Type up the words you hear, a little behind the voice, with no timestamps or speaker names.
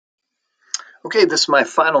Okay, this is my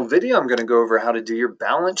final video. I'm going to go over how to do your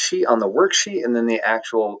balance sheet on the worksheet and then the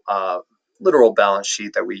actual literal balance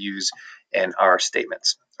sheet that we use in our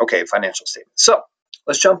statements. Okay, financial statements. So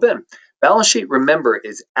let's jump in. Balance sheet, remember,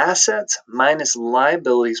 is assets minus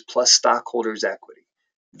liabilities plus stockholders' equity.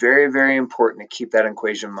 Very, very important to keep that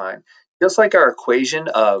equation in mind. Just like our equation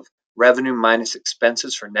of revenue minus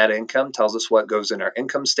expenses for net income tells us what goes in our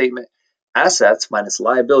income statement, assets minus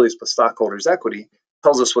liabilities plus stockholders' equity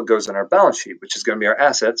tells us what goes in our balance sheet, which is going to be our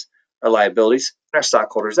assets, our liabilities, and our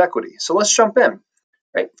stockholders' equity. So let's jump in,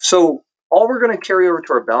 right? So all we're going to carry over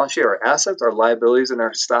to our balance sheet are assets, our liabilities, and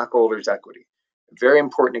our stockholders' equity. Very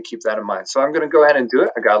important to keep that in mind. So I'm going to go ahead and do it.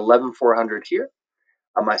 I got 11,400 here.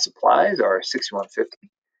 My supplies are 6,150.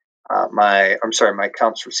 My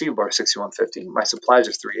accounts receivable are 6,150. My supplies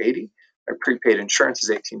are 380. My prepaid insurance is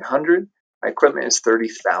 1,800. My equipment is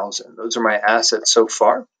 30,000. Those are my assets so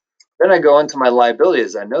far. Then I go into my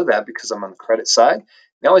liabilities. I know that because I'm on the credit side.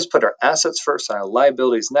 We always put our assets first and our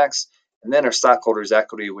liabilities next, and then our stockholders'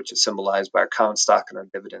 equity, which is symbolized by our common stock and our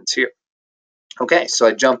dividends here. Okay, so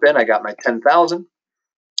I jump in. I got my 10,000.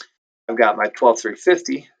 I've got my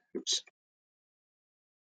 12,350. Oops.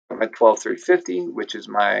 My 12,350, which is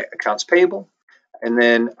my accounts payable. And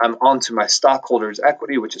then I'm on to my stockholders'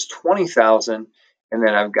 equity, which is 20,000. And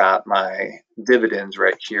then I've got my dividends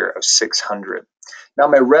right here of 600. Now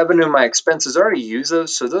my revenue, my expenses, I already use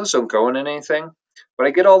those, so those don't go in anything. But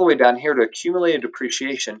I get all the way down here to accumulated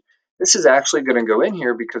depreciation. This is actually going to go in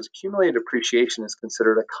here because accumulated depreciation is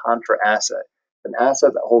considered a contra asset, an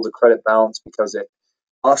asset that holds a credit balance because it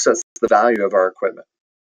offsets the value of our equipment.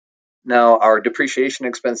 Now our depreciation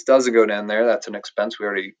expense doesn't go down there. That's an expense. We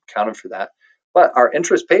already accounted for that. But our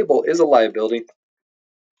interest payable is a liability,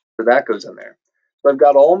 so that goes in there. So I've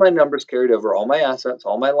got all my numbers carried over, all my assets,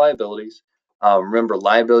 all my liabilities. Remember,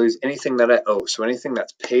 liabilities, anything that I owe. So anything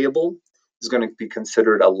that's payable is going to be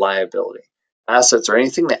considered a liability. Assets are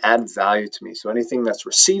anything that add value to me. So anything that's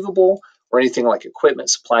receivable or anything like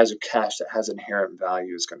equipment, supplies, or cash that has inherent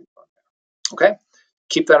value is going to go in there. Okay?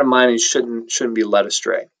 Keep that in mind. You shouldn't be led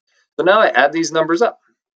astray. So now I add these numbers up.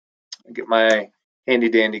 I get my handy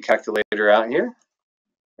dandy calculator out here.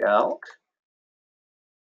 Calc.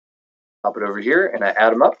 Pop it over here and I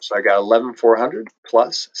add them up. So I got 11,400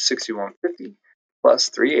 plus 6,150 plus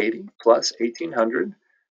 380 plus 1,800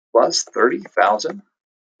 plus 30,000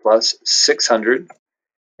 plus 600,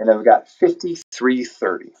 and I've got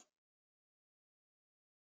 5,330.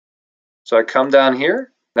 So I come down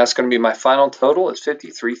here. That's going to be my final total is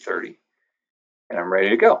 5,330, and I'm ready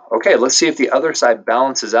to go. Okay, let's see if the other side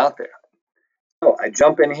balances out there. So I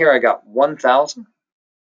jump in here. I got 1,000.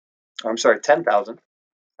 I'm sorry, 10,000.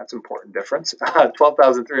 That's an important difference.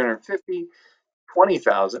 12,350,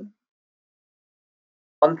 20,000,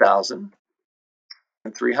 1,000,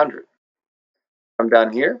 and 300. Come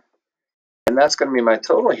down here, and that's going to be my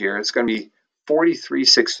total here. It's going to be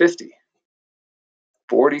 43,650.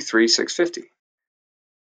 43,650.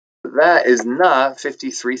 That is not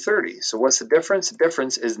 5,330. So what's the difference? The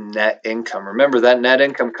difference is net income. Remember that net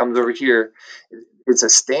income comes over here. It's a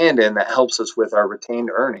stand-in that helps us with our retained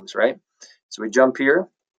earnings, right? So we jump here.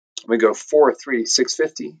 We go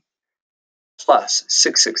 43,650 plus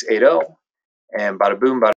 6,680. And bada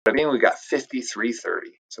boom, bada bing, we got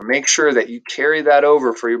 5,330. So make sure that you carry that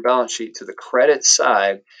over for your balance sheet to the credit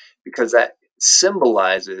side because that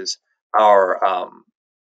symbolizes our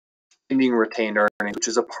ending retained earnings, which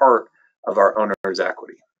is a part of our owner's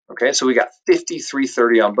equity. Okay, so we got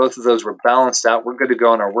 5,330 on both of those. We're balanced out. We're good to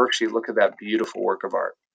go on our worksheet. Look at that beautiful work of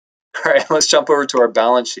art. All right, let's jump over to our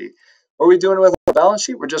balance sheet. What are we doing with our balance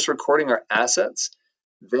sheet? We're just recording our assets,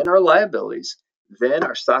 then our liabilities, then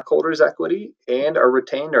our stockholders' equity, and our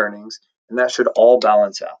retained earnings, and that should all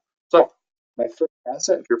balance out. So my first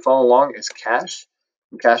asset, if you're following along, is cash.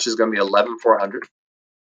 And cash is going to be 11,400.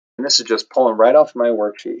 And this is just pulling right off my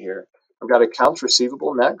worksheet here. I've got accounts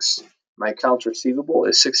receivable next. My accounts receivable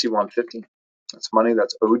is 6,150. That's money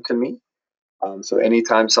that's owed to me. So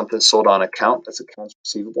anytime something's sold on account, that's accounts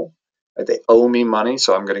receivable. Right? They owe me money,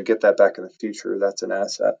 so I'm going to get that back in the future. That's an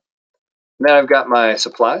asset. And then I've got my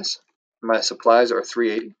supplies. My supplies are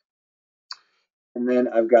 380. And then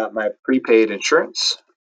I've got my prepaid insurance.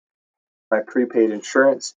 My prepaid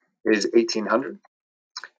insurance is 1,800.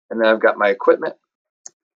 And then I've got my equipment.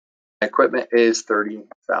 My equipment is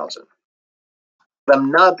 30,000. But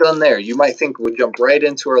I'm not done there. You might think we'll jump right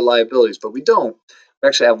into our liabilities, but we don't. We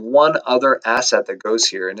actually have one other asset that goes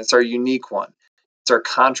here, and it's our unique one. It's our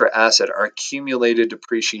contra asset, our accumulated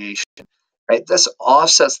depreciation. Right? This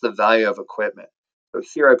offsets the value of equipment. So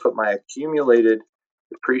here I put my accumulated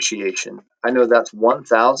depreciation. I know that's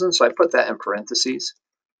 1,000, so I put that in parentheses.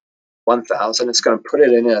 1,000. It's going to put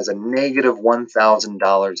it in as a negative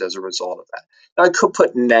 $1,000 as a result of that. Now I could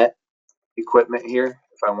put net equipment here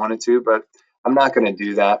if I wanted to, but I'm not going to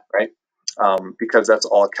do that, right? Because that's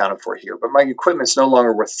all accounted for here. But my equipment's no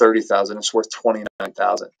longer worth 30,000; it's worth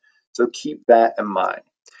 29,000. So keep that in mind.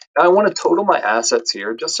 Now I want to total my assets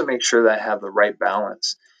here just to make sure that I have the right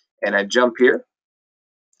balance. And I jump here,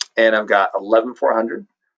 and I've got 11,400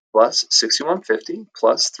 plus 6,150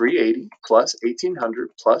 plus 380 plus 1,800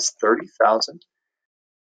 plus 30,000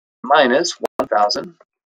 minus 1,000.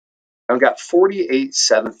 I've got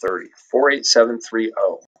 48,730, 48,730.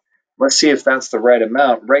 Let's see if that's the right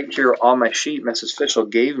amount. Right here on my sheet, Mrs. Fishel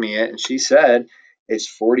gave me it, and she said it's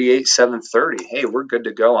 48,730. Hey, we're good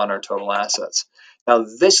to go on our total assets. Now,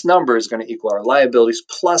 this number is going to equal our liabilities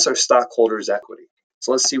plus our stockholders' equity.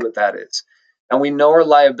 So let's see what that is. And we know our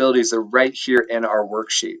liabilities are right here in our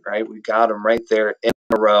worksheet, right? We got them right there in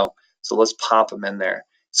a row. So let's pop them in there.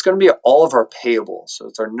 It's going to be all of our payables. So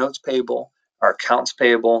it's our notes payable, our accounts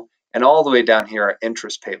payable, and all the way down here, our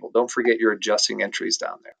interest payable. Don't forget your adjusting entries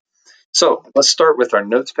down there. So let's start with our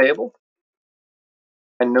notes payable.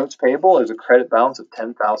 And notes payable is a credit balance of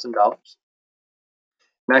 $10,000.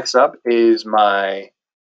 Next up is my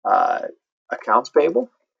accounts payable.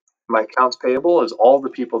 My accounts payable is all the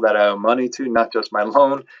people that I owe money to, not just my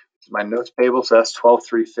loan. It's my notes payable, so that's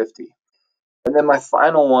 $12,350. And then my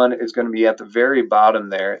final one is going to be at the very bottom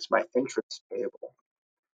there. It's my interest payable.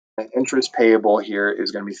 My interest payable here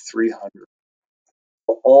is going to be $300.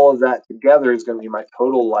 So all of that together is going to be my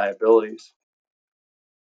total liabilities.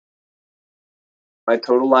 My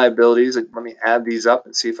total liabilities, let me add these up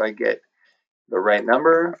and see if I get the right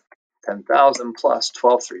number. 10,000 plus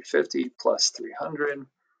 12,350 plus 300,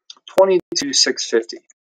 22,650.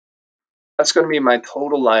 That's going to be my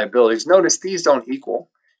total liabilities. Notice these don't equal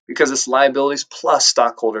because it's liabilities plus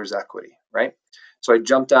stockholders' equity, right? So I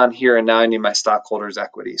jump down here and now I need my stockholders'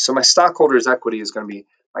 equity. So my stockholders' equity is going to be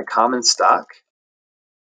my common stock.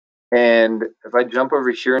 And if I jump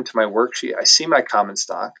over here into my worksheet, I see my common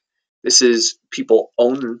stock. This is people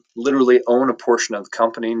literally own a portion of the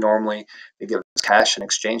company. Normally they give us cash in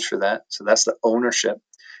exchange for that. So that's the ownership.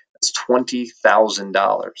 That's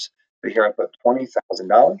 $20,000. But here I put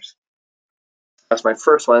 $20,000. That's my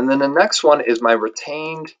first one. And then the next one is my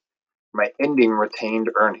ending retained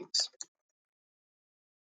earnings.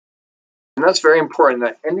 And that's very important.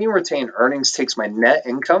 That ending retained earnings takes my net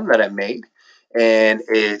income that I made and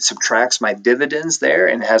it subtracts my dividends there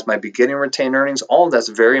and has my beginning retained earnings. All of that's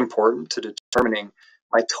very important to determining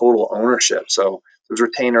my total ownership. So those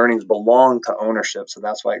retained earnings belong to ownership. So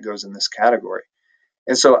that's why it goes in this category.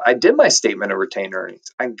 And so I did my statement of retained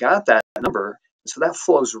earnings. I got that number. So that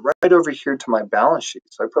flows right over here to my balance sheet.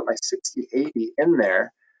 So I put my 6080 in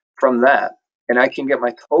there from that, and I can get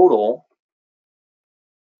my total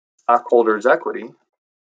stockholders' equity,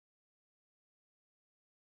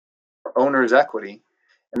 or owner's equity,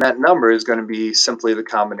 and that number is going to be simply the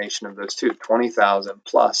combination of those two, 20,000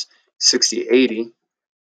 plus 6080,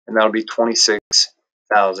 and that'll be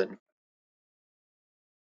 $26,080,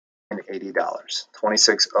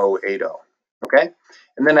 $26,080. Okay,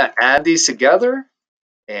 and then I add these together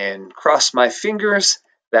and cross my fingers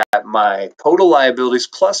that my total liabilities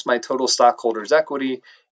plus my total stockholders' equity is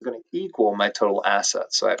going to equal my total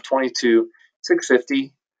assets. So I have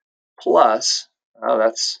 22,650 plus, oh,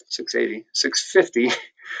 that's 680, 650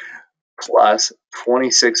 plus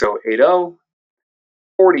 26,080,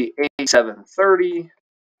 48,730.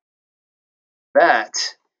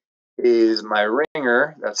 That is my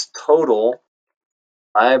ringer. That's total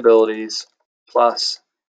liabilities plus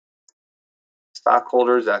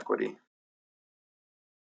stockholders' equity.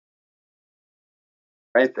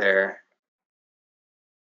 Right there.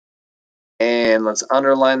 And let's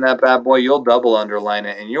underline that bad boy. You'll double underline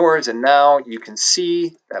it in yours. And now you can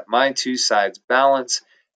see that my two sides balance.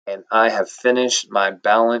 And I have finished my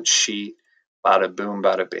balance sheet. Bada boom,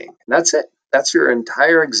 bada bing. And that's it. That's your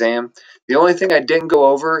entire exam. The only thing I didn't go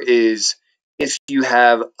over is if you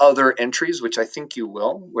have other entries, which I think you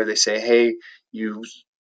will, where they say, hey, you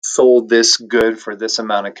sold this good for this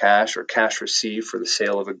amount of cash, or cash received for the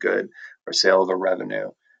sale of a good or sale of a revenue.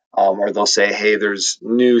 Or they'll say, hey, there's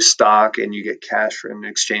new stock and you get cash in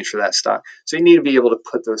exchange for that stock. So you need to be able to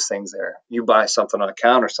put those things there. You buy something on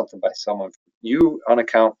account or something by someone, you on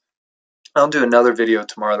account. I'll do another video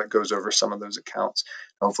tomorrow that goes over some of those accounts.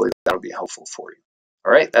 Hopefully that'll be helpful for you.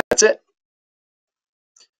 All right, that's it.